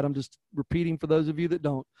know that. I'm just repeating for those of you that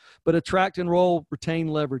don't. But attract, enroll, retain,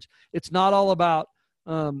 leverage. It's not all about,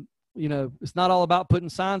 it's not all about putting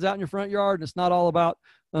signs out in your front yard, and it's not all about,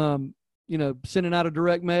 sending out a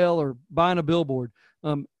direct mail or buying a billboard.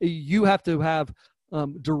 You have to have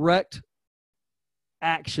direct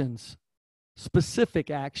actions, specific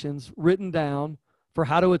actions written down for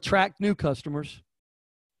how to attract new customers,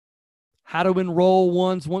 how to enroll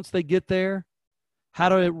ones once they get there, how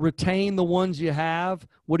to retain the ones you have,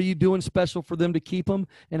 what are you doing special for them to keep them,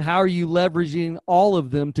 and how are you leveraging all of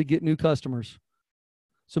them to get new customers.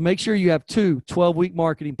 So make sure you have 2 12-week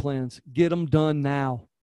marketing plans. Get them done now.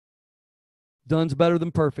 Done's better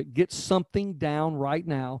than perfect. Get something down right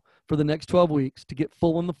now for the next 12 weeks to get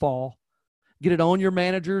full in the fall. Get it on your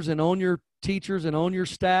managers and on your teachers and on your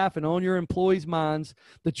staff and on your employees' minds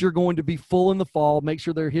that you're going to be full in the fall. Make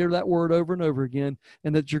sure they hear that word over and over again,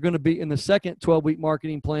 and that you're going to be in the second 12-week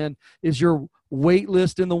marketing plan is your wait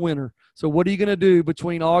list in the winter. So what are you going to do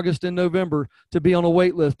between August and November to be on a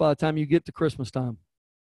wait list by the time you get to Christmas time?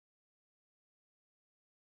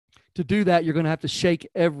 To do that, you're going to have to shake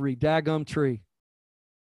every daggum tree.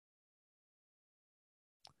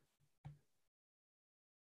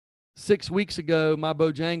 Six weeks ago, my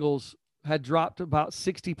Bojangles had dropped about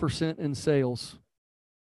 60% in sales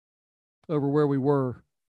over where we were.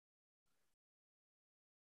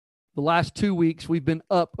 The last 2 weeks, we've been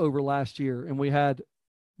up over last year, and we had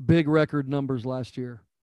big record numbers last year.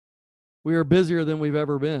 We are busier than we've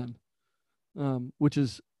ever been, which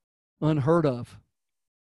is unheard of.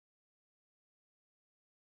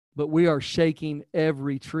 But we are shaking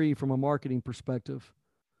every tree from a marketing perspective.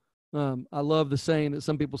 I love the saying that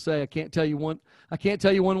some people say, I can't tell you one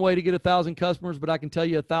way to get 1,000 customers, but I can tell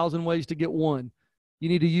you 1,000 ways to get one. You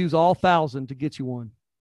need to use all 1,000 to get you one.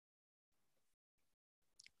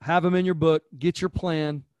 Have them in your book, get your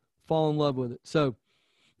plan, fall in love with it. So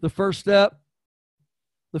the first step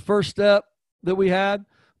that we had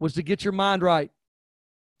was to get your mind right.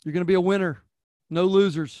 You're going to be a winner, no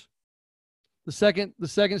losers. The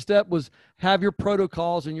second step was have your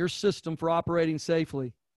protocols and your system for operating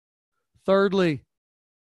safely. Thirdly,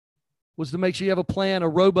 was to make sure you have a plan, a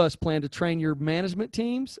robust plan to train your management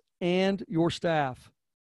teams and your staff.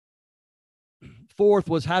 Fourth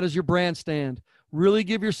was, how does your brand stand? Really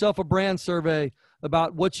give yourself a brand survey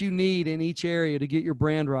about what you need in each area to get your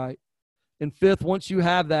brand right. And fifth, once you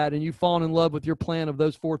have that and you've fallen in love with your plan of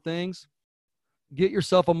those four things, get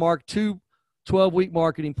yourself two 12-week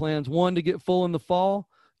marketing plans, one to get full in the fall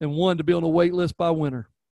and one to be on a wait list by winter.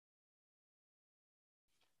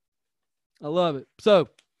 I love it. So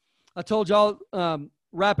I told y'all,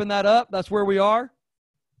 wrapping that up, that's where we are.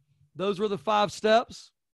 Those were the 5 steps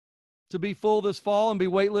to be full this fall and be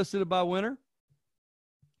waitlisted by winter.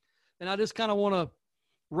 And I just kind of want to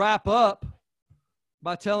wrap up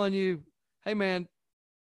by telling you, hey, man,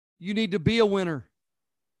 you need to be a winner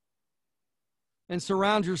and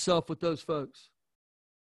surround yourself with those folks.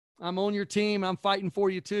 I'm on your team. I'm fighting for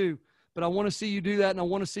you too. But I want to see you do that, and I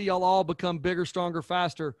want to see y'all all become bigger, stronger,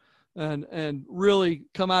 faster, and really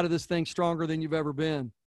come out of this thing stronger than you've ever been.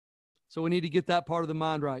 So we need to get that part of the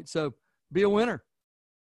mind right. So be a winner.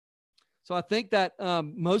 So I think that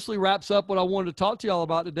mostly wraps up what I wanted to talk to y'all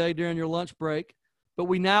about today during your lunch break. But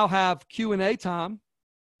we now have Q&A time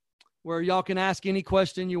where y'all can ask any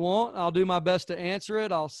question you want. I'll do my best to answer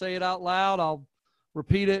it. I'll say it out loud. I'll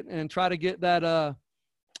repeat it and try to get that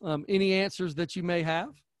any answers that you may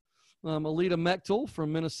have. Alita Mechtel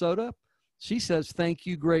from Minnesota. She says, thank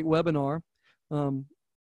you, great webinar.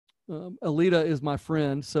 Alita is my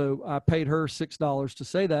friend, so I paid her $6 to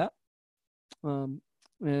say that. So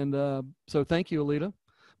thank you, Alita.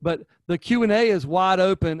 But the Q&A is wide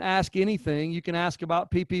open. Ask anything. You can ask about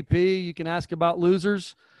PPP. You can ask about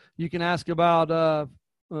losers. You can ask about,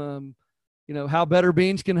 how Better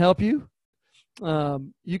Beans can help you.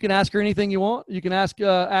 You can ask her anything you want. You can ask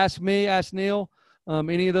me, ask Neil,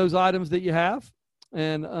 any of those items that you have.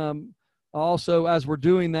 And also, as we're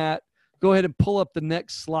doing that, go ahead and pull up the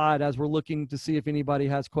next slide as we're looking to see if anybody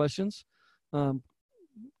has questions.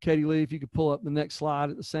 Katie Lee, if you could pull up the next slide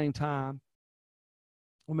at the same time,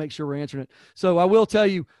 we'll make sure we're answering it. So I will tell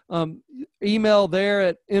you, email there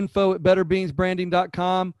at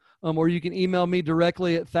info@betterbeansbranding.com, or you can email me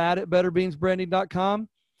directly at thad@betterbeansbranding.com.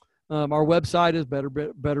 Our website is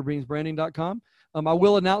betterbeansbranding.com. I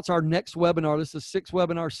will announce our next webinar. This is a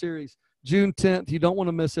 6-webinar series, June 10th. You don't want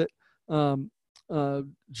to miss it.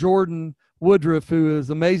 Jordan Woodruff, who is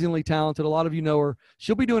amazingly talented. A lot of you know her.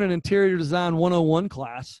 She'll be doing an interior design 101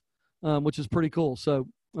 class, which is pretty cool. So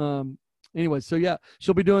anyway, so yeah,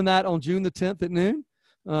 she'll be doing that on June the 10th at noon.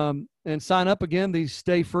 And sign up again. These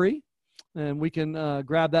stay free, and we can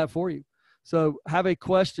grab that for you. So have a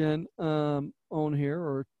question on here,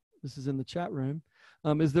 or this is in the chat room.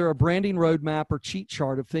 Is there a branding roadmap or cheat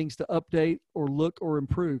chart of things to update or look or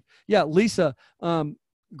improve? Yeah, Lisa,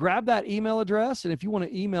 grab that email address. And if you want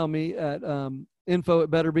to email me at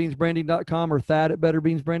info@betterbeansbranding.com or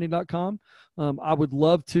thad@betterbeansbranding.com, I would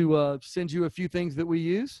love to send you a few things that we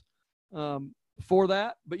use for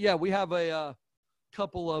that. But yeah, we have a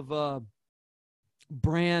couple of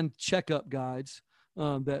brand checkup guides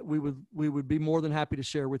that we would be more than happy to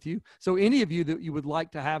share with you. So any of you that you would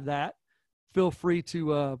like to have that, feel free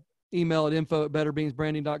to email at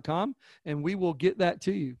info@betterbeansbranding.com, and we will get that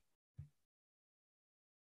to you.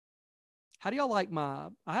 How do y'all like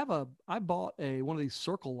I bought one of these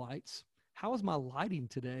circle lights. How is my lighting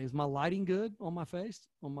today? Is my lighting good on my face,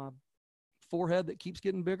 on my forehead that keeps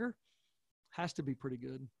getting bigger? Has to be pretty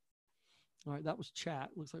good. All right, that was chat.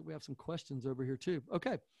 Looks like we have some questions over here too.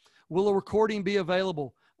 Okay. Will a recording be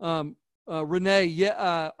available? Renee,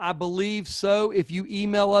 yeah, I believe so. If you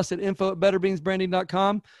email us at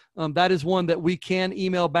info@betterbeansbranding.com, that is one that we can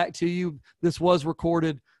email back to you. This was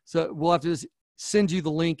recorded, so we'll have to just send you the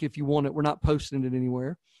link if you want it. We're not posting it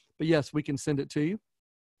anywhere, but yes, we can send it to you.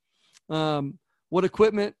 What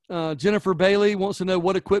equipment, Jennifer Bailey wants to know,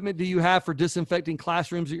 what equipment do you have for disinfecting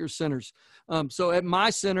classrooms at your centers? So at my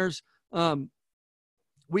centers,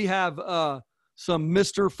 we have some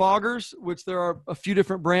Mr. Foggers, which there are a few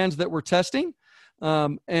different brands that we're testing.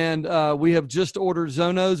 And we have just ordered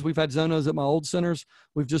Zonos. We've had Zonos at my old centers.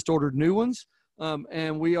 We've just ordered new ones.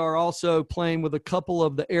 And we are also playing with a couple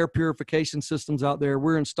of the air purification systems out there.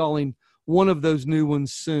 We're installing one of those new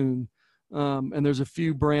ones soon. And there's a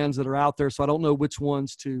few brands that are out there, so I don't know which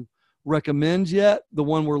ones to recommend yet. The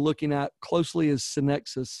one we're looking at closely is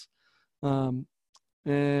Synexus.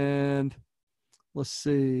 And let's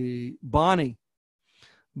see, Bonnie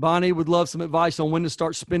would love some advice on when to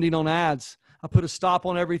start spending on ads. I put a stop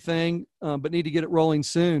on everything, but need to get it rolling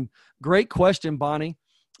soon. Great question, Bonnie.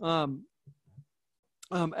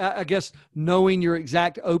 I guess knowing your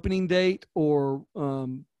exact opening date or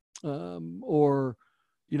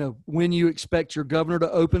when you expect your governor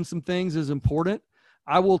to open some things is important.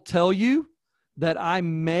 I will tell you that I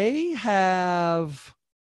may have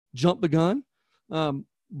jumped the gun,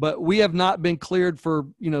 but we have not been cleared for,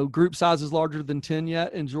 group sizes larger than 10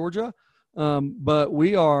 yet in Georgia. But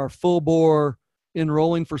we are full bore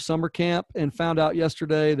enrolling for summer camp and found out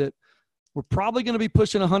yesterday that we're probably going to be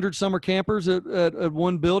pushing 100 summer campers at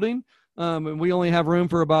one building. And we only have room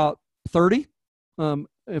for about 30.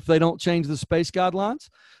 If they don't change the space guidelines.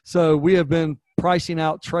 So we have been pricing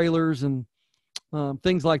out trailers and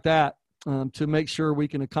things like that to make sure we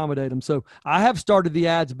can accommodate them. So I have started the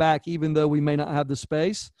ads back, even though we may not have the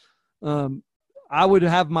space. I would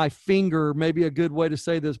have my finger, maybe a good way to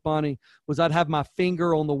say this, Bonnie, was I'd have my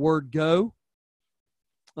finger on the word go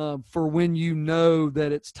for when you know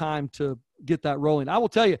that it's time to get that rolling. I will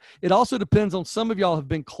tell you, it also depends on, some of y'all have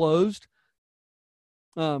been closed.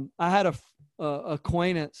 I had a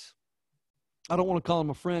acquaintance. I don't want to call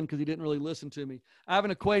him a friend because he didn't really listen to me. I have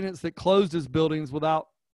an acquaintance that closed his buildings without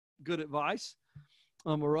good advice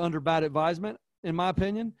or under bad advisement, in my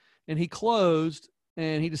opinion. And he closed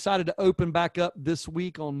and he decided to open back up this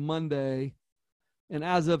week on Monday. And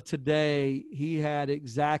as of today, he had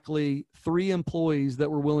exactly 3 employees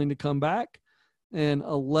that were willing to come back and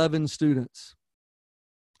 11 students.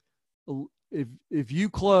 If you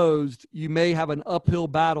closed, you may have an uphill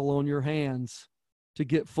battle on your hands to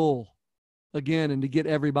get full again and to get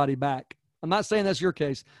everybody back. I'm not saying that's your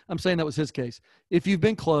case. I'm saying that was his case. If you've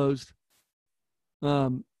been closed,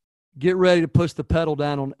 get ready to push the pedal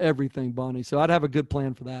down on everything, Bonnie. So I'd have a good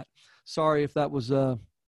plan for that. Sorry if that was a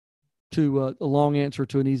long answer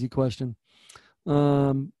to an easy question.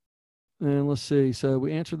 And let's see. So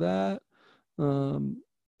we answered that.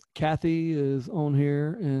 Kathy is on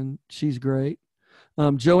here, and she's great.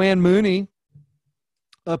 Joanne Mooney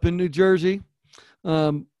up in New Jersey.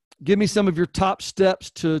 Give me some of your top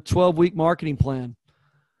steps to a 12-week marketing plan.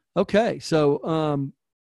 Okay, so,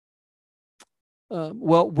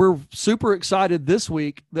 well, we're super excited this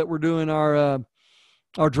week that we're doing our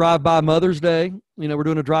drive-by Mother's Day. We're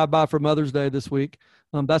doing a drive-by for Mother's Day this week.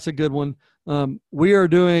 That's a good one. We are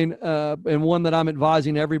doing, and one that I'm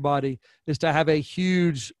advising everybody, is to have a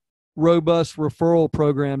huge, robust referral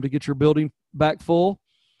program to get your building back full.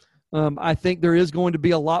 I think there is going to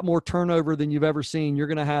be a lot more turnover than you've ever seen. You're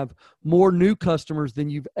going to have more new customers than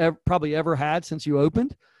you've probably ever had since you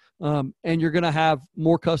opened. And you're going to have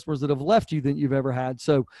more customers that have left you than you've ever had.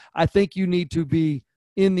 So I think you need to be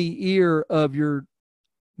in the ear of your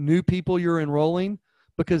new people you're enrolling,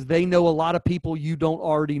 because they know a lot of people you don't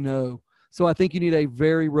already know. So I think you need a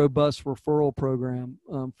very robust referral program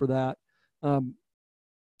for that.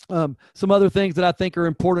 Some other things that I think are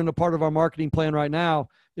important, a part of our marketing plan right now,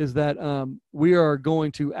 is that we are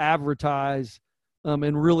going to advertise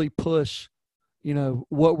and really push,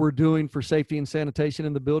 what we're doing for safety and sanitation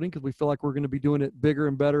in the building, because we feel like we're going to be doing it bigger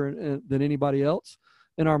and better than anybody else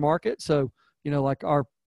in our market. So,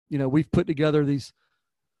 we've put together these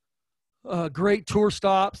great tour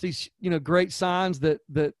stops, these, great signs that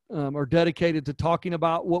are dedicated to talking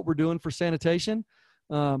about what we're doing for sanitation.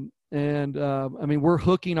 We're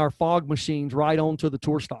hooking our fog machines right onto the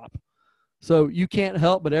tour stop. So you can't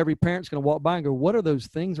help but every parent's going to walk by and go, what are those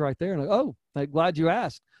things right there? And like, oh, I'm glad you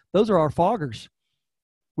asked. Those are our foggers.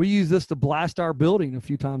 We use this to blast our building a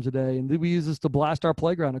few times a day, and we use this to blast our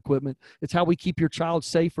playground equipment. It's how we keep your child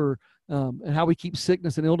safer, and how we keep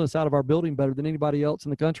sickness and illness out of our building better than anybody else in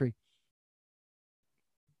the country.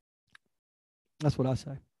 That's what I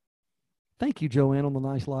say. Thank you, Joanne, on the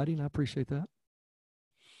nice lighting. I appreciate that.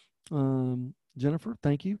 Jennifer,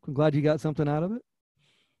 thank you. I'm glad you got something out of it.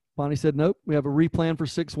 Bonnie said, nope, we have a replan for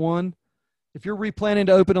 6/1. If you're replanning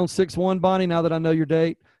to open on 6/1, Bonnie, now that I know your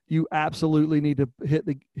date, you absolutely need to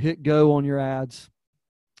hit go on your ads.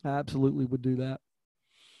 I absolutely would do that.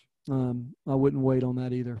 I wouldn't wait on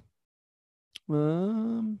that either.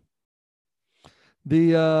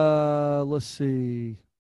 Let's see.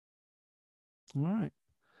 All right.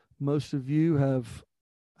 Most of you have,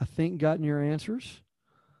 I think, gotten your answers.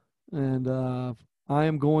 And I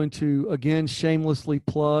am going to, again, shamelessly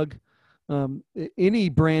plug any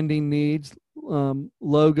branding needs,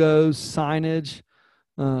 logos, signage.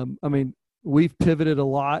 I mean, we've pivoted a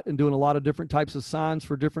lot and doing a lot of different types of signs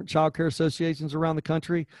for different child care associations around the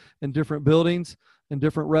country and different buildings and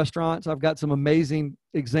different restaurants. I've got some amazing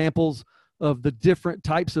examples of the different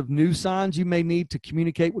types of new signs you may need to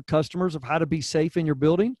communicate with customers of how to be safe in your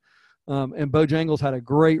building. And Bojangles had a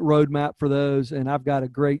great roadmap for those. And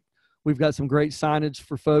we've got some great signage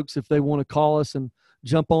for folks if they want to call us and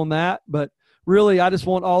jump on that. But really, I just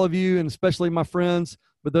want all of you, and especially my friends,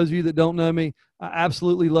 but those of you that don't know me, I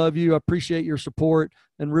absolutely love you. I appreciate your support.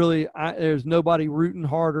 And really, there's nobody rooting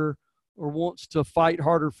harder or wants to fight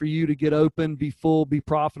harder for you to get open, be full, be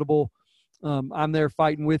profitable. I'm there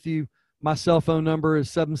fighting with you. My cell phone number is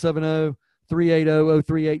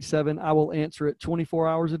 770-380-0387. I will answer it 24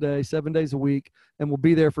 hours a day, 7 days a week, and we'll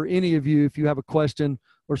be there for any of you if you have a question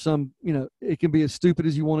or it can be as stupid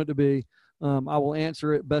as you want it to be. I will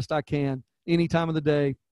answer it best I can any time of the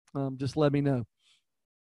day. Just let me know.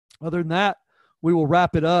 Other than that, we will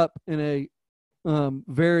wrap it up in a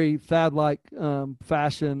very Thad-like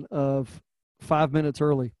fashion of 5 minutes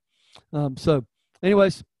early. So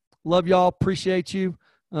anyways, love y'all. Appreciate you.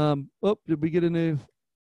 Did we get a new?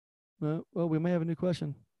 We may have a new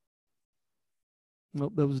question.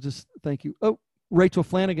 Nope, that was just thank you. Oh, Rachel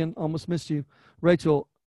Flanagan, almost missed you. Rachel,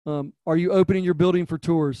 are you opening your building for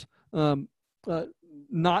tours?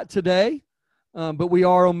 Not today, but we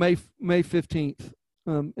are on May 15th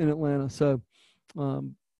in Atlanta. So,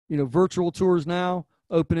 virtual tours now,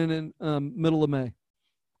 opening in middle of May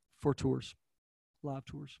for tours, live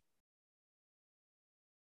tours.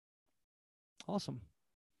 Awesome.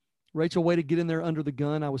 Rachel, way to get in there under the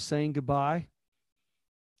gun. I was saying goodbye,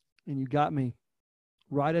 and you got me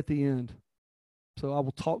right at the end. So I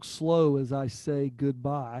will talk slow as I say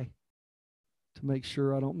goodbye to make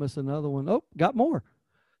sure I don't miss another one. Oh, got more.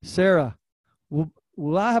 Sarah, will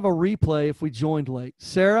I have a replay if we joined late?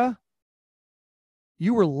 Sarah,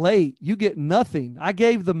 you were late. You get nothing. I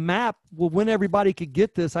gave the map when everybody could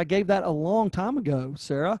get this. I gave that a long time ago,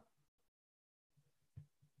 Sarah.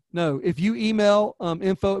 No, if you email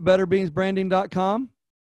info@betterbeansbranding.com,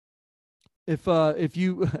 if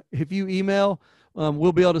you email,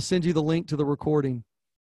 we'll be able to send you the link to the recording.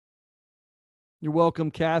 You're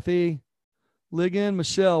welcome, Kathy. Ligon,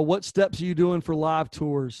 Michelle, what steps are you doing for live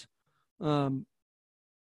tours? I'm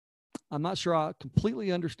not sure I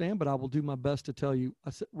completely understand, but I will do my best to tell you. I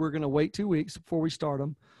said we're going to wait 2 weeks before we start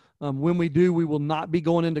them. When we do, we will not be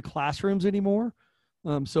going into classrooms anymore.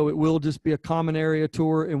 So it will just be a common area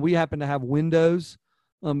tour, and we happen to have windows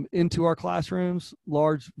into our classrooms,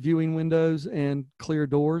 large viewing windows and clear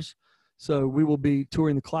doors. So we will be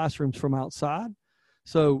touring the classrooms from outside.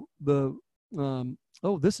 So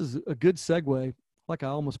this is a good segue. Like I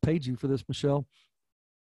almost paid you for this, Michelle.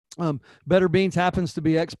 Better Beans happens to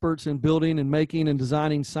be experts in building and making and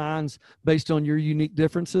designing signs based on your unique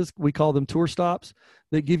differences. We call them tour stops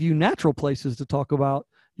that give you natural places to talk about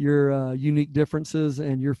your unique differences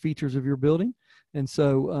and your features of your building. And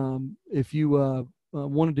so if you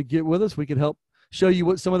wanted to get with us, we could help show you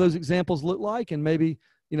what some of those examples look like. And maybe,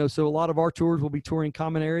 so a lot of our tours will be touring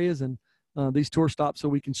common areas and these tour stops so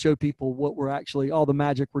we can show people what we're actually, all the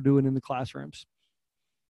magic we're doing in the classrooms.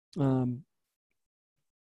 So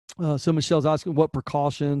Michelle's asking what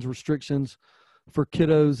precautions, restrictions for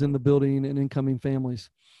kiddos in the building and incoming families.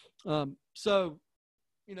 There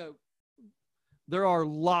are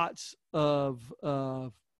lots of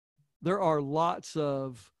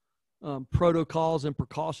protocols and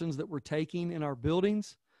precautions that we're taking in our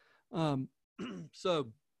buildings.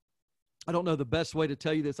 So I don't know the best way to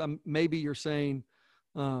tell you this. Maybe you're saying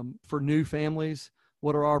for new families,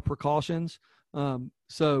 what are our precautions? We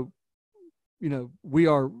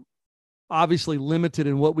are obviously limited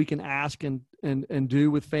in what we can ask and do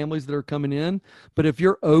with families that are coming in. But if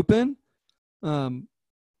you're open,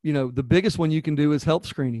 the biggest one you can do is health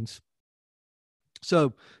screenings.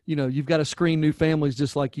 So, you've got to screen new families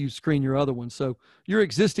just like you screen your other ones. So your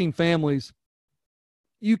existing families,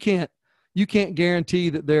 you can't guarantee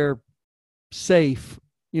that they're safe.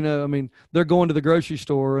 They're going to the grocery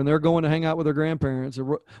store and they're going to hang out with their grandparents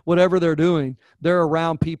or whatever they're doing. They're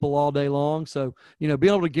around people all day long. So, being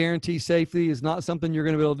able to guarantee safety is not something you're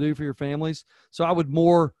going to be able to do for your families. So I would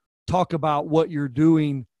more talk about what you're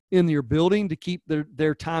doing in your building to keep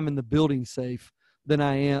their time in the building safe than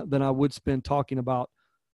I would spend talking about,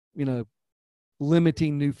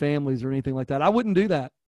 limiting new families or anything like that. I wouldn't do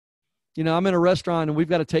that. I'm in a restaurant and we've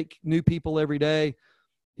got to take new people every day.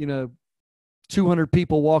 200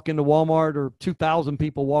 people walk into Walmart or 2,000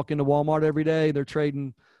 people walk into Walmart every day. They're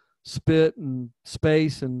trading spit and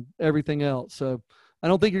space and everything else. So I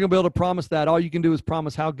don't think you're going to be able to promise that. All you can do is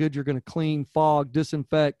promise how good you're going to clean, fog,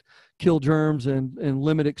 disinfect, kill germs, and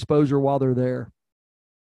limit exposure while they're there.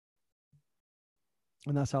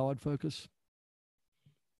 And that's how I'd focus.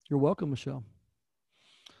 You're welcome, Michelle.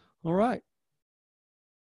 All right.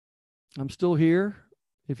 I'm still here.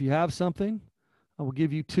 If you have something, I will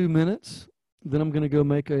give you 2 minutes. Then I'm going to go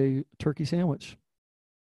make a turkey sandwich.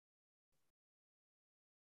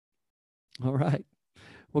 All right.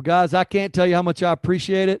 Well, guys, I can't tell you how much I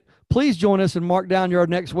appreciate it. Please join us and mark down your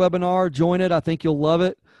next webinar. Join it. I think you'll love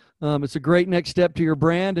it. It's a great next step to your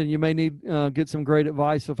brand, and you may need get some great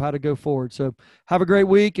advice of how to go forward. So have a great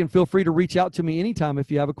week, and feel free to reach out to me anytime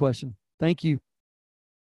if you have a question. Thank you.